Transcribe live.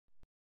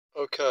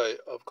Okay,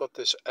 I've got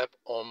this app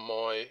on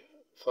my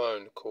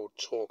phone called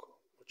Talk,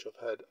 which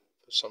I've had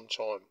for some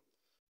time.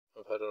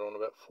 I've had it on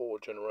about 4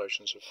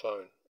 generations of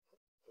phone.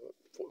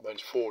 That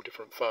means 4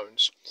 different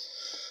phones.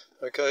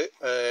 Okay,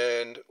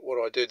 and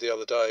what I did the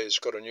other day is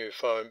got a new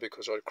phone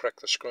because I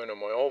cracked the screen on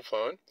my old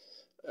phone.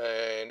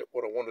 And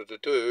what I wanted to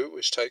do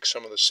was take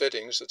some of the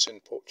settings that's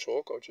in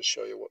Talk. I'll just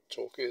show you what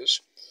Talk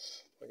is.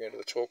 I go into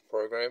the Talk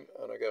program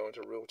and I go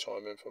into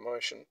real-time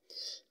information,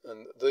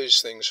 and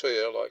these things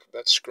here, like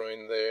that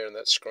screen there and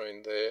that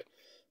screen there,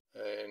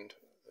 and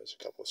there's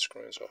a couple of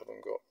screens I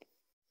haven't got.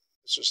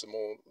 This is the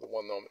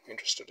one that I'm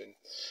interested in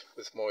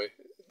with my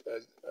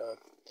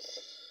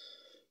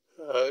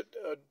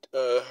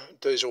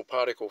diesel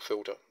particle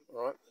filter.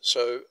 Right,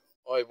 so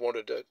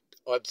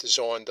I've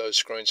designed those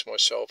screens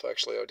myself.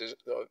 Actually, I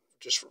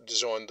just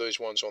designed these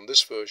ones on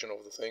this version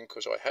of the thing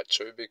because I had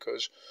to,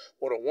 because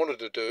what I wanted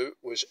to do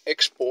was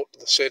export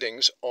the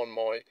settings on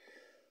my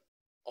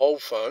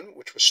old phone,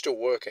 which was still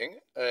working,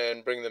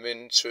 and bring them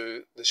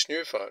into this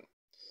new phone.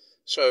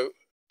 So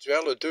to be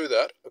able to do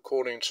that,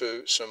 according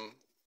to some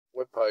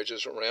web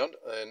pages around,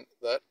 and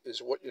that is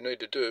what you need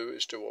to do,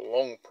 is do a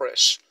long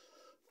press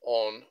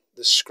on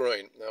this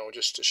screen. Now,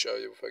 just to show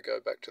you, if I go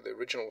back to the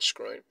original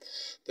screen,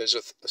 there's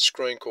a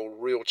screen called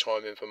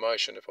real-time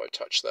information. If I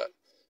touch that,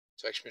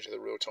 it takes me to the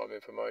real-time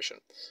information.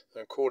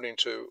 And according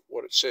to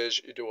what it says,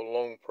 you do a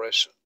long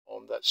press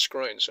on that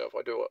screen. So if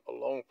I do a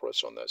long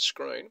press on that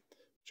screen,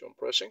 which I'm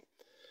pressing,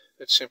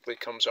 it simply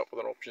comes up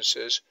with an option that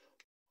says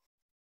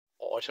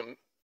item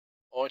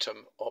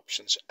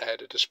options,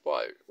 add a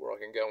display, where I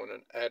can go in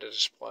and add a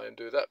display and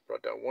do that. But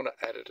I don't want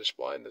to add a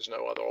display, and there's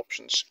no other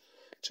options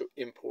to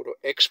import or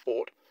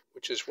export,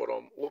 which is what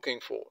I'm looking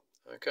for.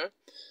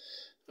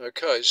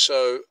 Okay,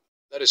 so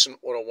that isn't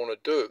what I want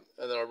to do.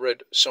 And then I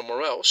read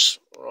somewhere else,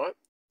 right,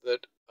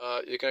 that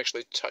you can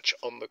actually touch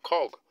on the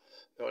cog.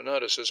 Now I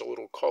notice there's a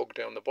little cog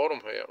down the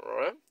bottom here,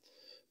 right?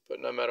 But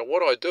no matter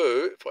what I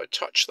do, if I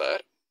touch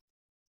that,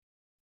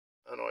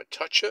 and I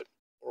touch it,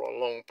 or a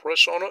long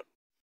press on it,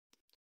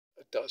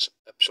 it does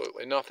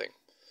absolutely nothing.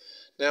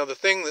 Now the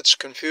thing that's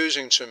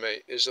confusing to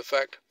me is the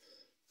fact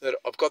that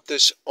I've got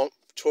this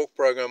Talk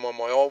program on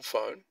my old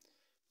phone,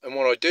 and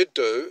what I did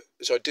do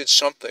is I did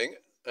something,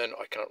 and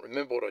I can't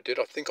remember what I did.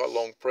 I think I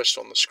long pressed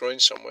on the screen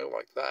somewhere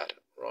like that,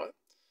 right?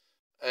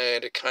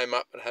 And it came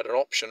up and had an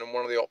option, and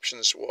one of the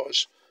options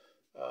was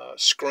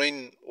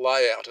screen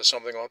layout or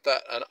something like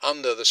that. And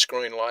under the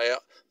screen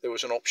layout, there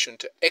was an option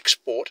to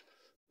export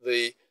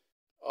the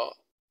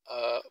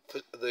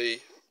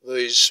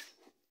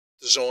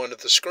design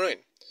of the screen.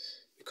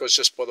 Because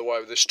just by the way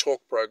of this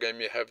Talk program,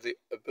 you have the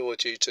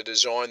ability to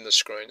design the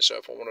screen. So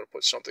if I wanted to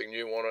put something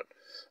new on it,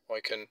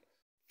 I can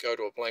go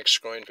to a blank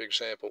screen, for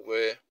example,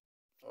 there.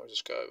 I'll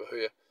just go over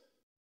here,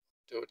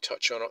 do a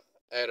touch on it,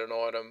 add an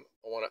item.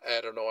 I want to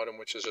add an item,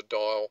 which is a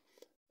dial.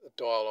 The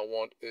dial I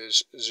want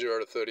is 0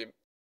 to 30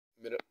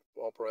 minute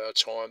per hour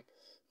time.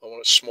 I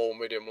want it small,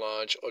 medium,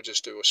 large. I'll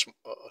just do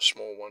a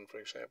small one, for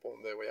example,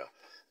 and there we are.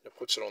 It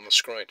puts it on the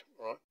screen,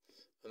 right?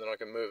 And then I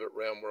can move it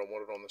around where I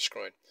want it on the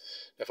screen.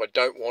 Now, if I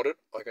don't want it,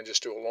 I can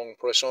just do a long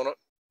press on it,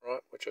 right,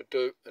 which I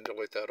do, and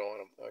delete that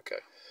item. Okay.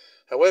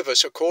 However,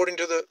 so according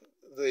to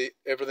the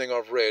everything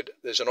I've read,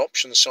 there's an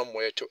option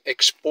somewhere to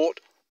export,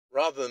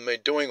 rather than me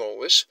doing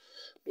all this,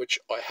 which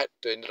I had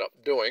to end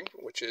up doing,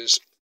 which is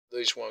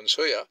these ones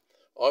here.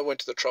 I went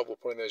to the trouble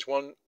of putting these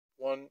 1,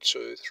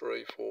 2,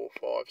 3, 4,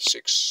 5,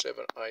 6,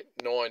 7, 8,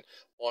 9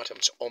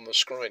 items on the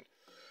screen.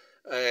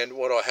 And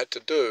what I had to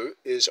do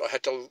is I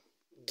had to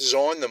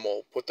design them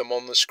all, put them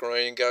on the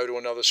screen, go to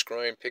another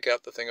screen, pick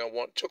out the thing I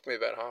want. It took me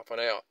about half an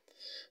hour.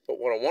 But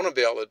what I want to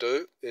be able to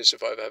do is,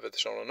 if I have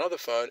this on another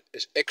phone,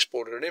 is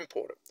export it and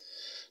import it.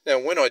 Now,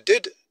 when I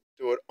did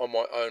do it on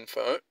my own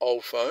phone,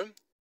 old phone,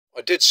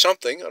 I did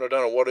something, and I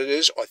don't know what it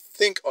is. I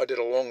think I did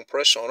a long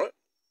press on it,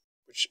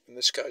 which in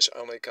this case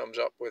only comes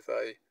up with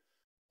a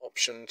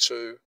option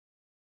to,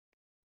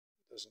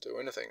 doesn't do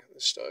anything at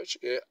this stage.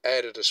 Yeah,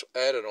 add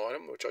an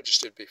item, which I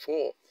just did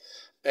before,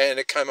 and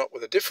it came up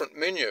with a different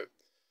menu.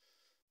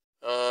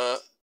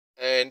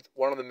 And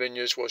one of the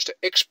menus was to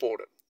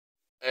export it,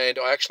 and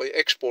I actually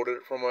exported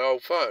it from my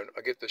old phone.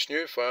 I get this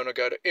new phone, I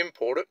go to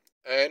import it,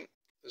 and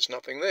there's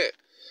nothing there.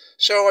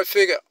 So I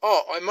figure,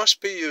 I must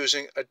be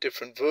using a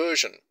different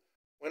version.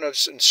 When I've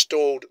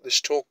installed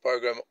this Talk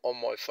program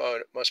on my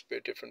phone, it must be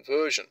a different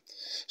version.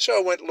 So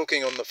I went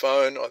looking on the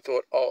phone. I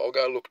thought, I'll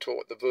go look to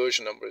what the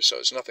version number is. So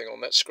there's nothing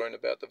on that screen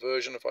about the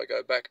version. If I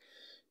go back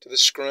to the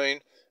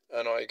screen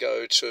and I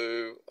go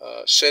to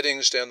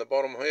settings down the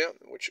bottom here,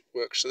 which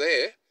works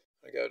there,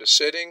 I go to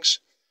settings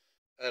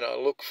and I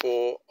look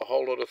for a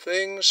whole lot of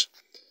things.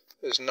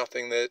 There's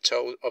nothing there that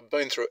tells. I've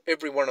been through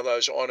every one of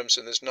those items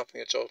and there's nothing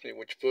that tells me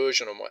which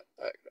version I'm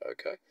at.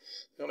 Okay,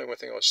 the only one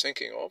thing I was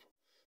thinking of,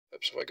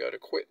 perhaps if I go to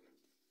quit.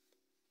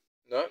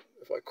 No,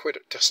 if I quit,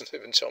 it doesn't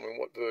even tell me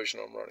what version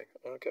I'm running.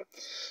 Okay,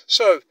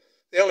 so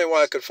the only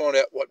way I could find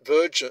out what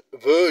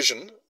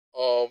version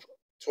of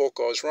Talk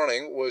I was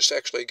running was to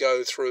actually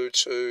go through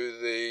to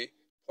the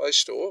Play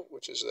Store,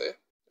 which is there.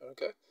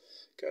 Okay,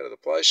 go to the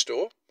Play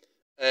Store,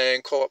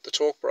 and call up the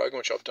talk program,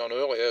 which I've done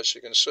earlier, as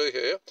you can see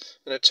here,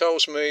 and it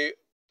tells me,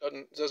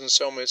 doesn't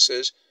tell me, it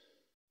says,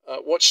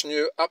 what's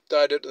new,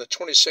 updated on the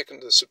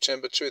 22nd of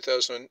September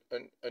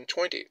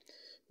 2020,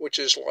 which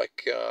is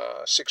like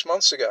 6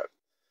 months ago.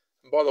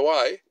 And by the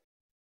way,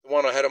 the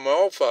one I had on my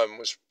old phone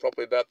was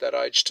probably about that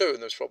age too, and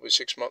it was probably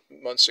 6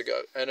 months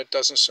ago, and it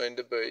doesn't seem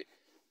to be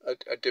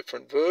a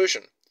different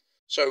version.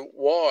 So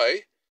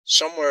why,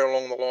 somewhere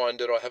along the line,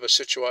 did I have a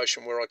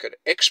situation where I could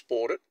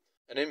export it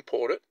and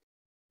import it,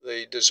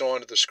 the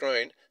design of the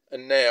screen,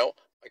 and now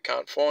I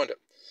can't find it?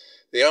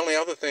 The only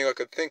other thing I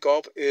could think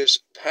of is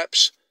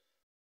perhaps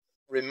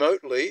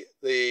remotely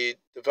the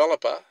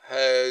developer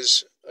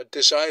has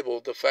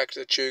disabled the fact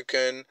that you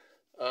can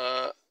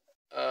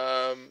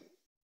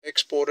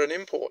export and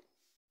import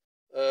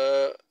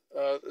the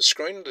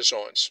screen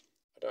designs.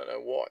 I don't know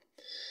why.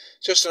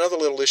 Just another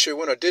little issue,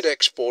 when I did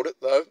export it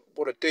though,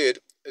 what it did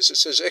is it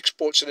says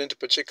exports it into a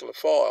particular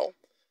file,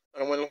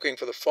 and I went looking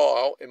for the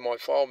file in my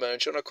file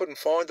manager and I couldn't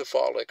find the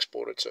file to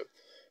export it to.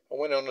 I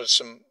went onto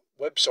some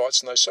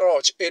websites and they said, oh,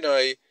 it's in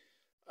a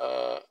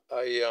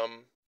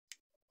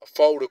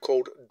folder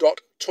called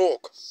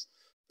 .talk.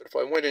 But if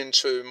I went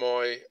into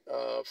my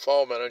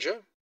file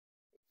manager,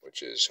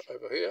 which is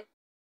over here,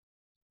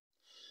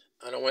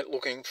 and I went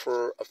looking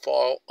for a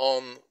file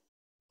on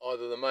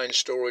either the main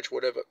storage,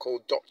 whatever,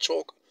 called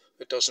 .talk,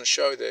 it doesn't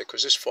show there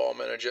because this file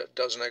manager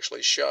doesn't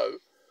actually show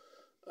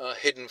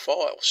hidden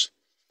files.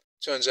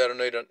 Turns out I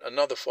need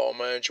another file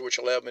manager which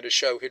allowed me to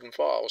show hidden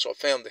files. I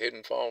found the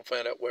hidden file and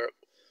found out where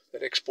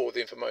it exported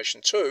the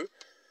information to.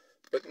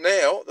 But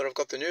now that I've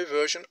got the new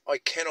version, I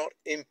cannot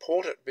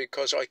import it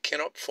because I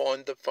cannot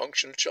find the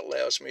function which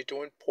allows me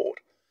to import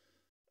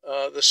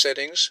the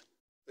settings,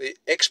 the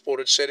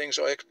exported settings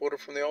I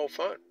exported from the old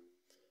phone.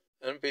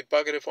 And it'd be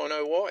buggered if I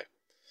know why.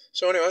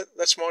 So anyway,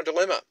 that's my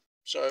dilemma.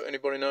 So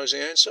anybody knows the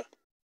answer,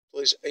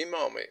 please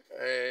email me,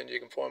 and you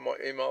can find my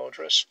email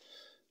address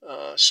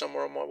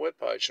somewhere on my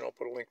webpage, and I'll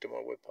put a link to my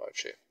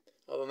webpage here.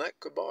 Other than that,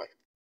 goodbye.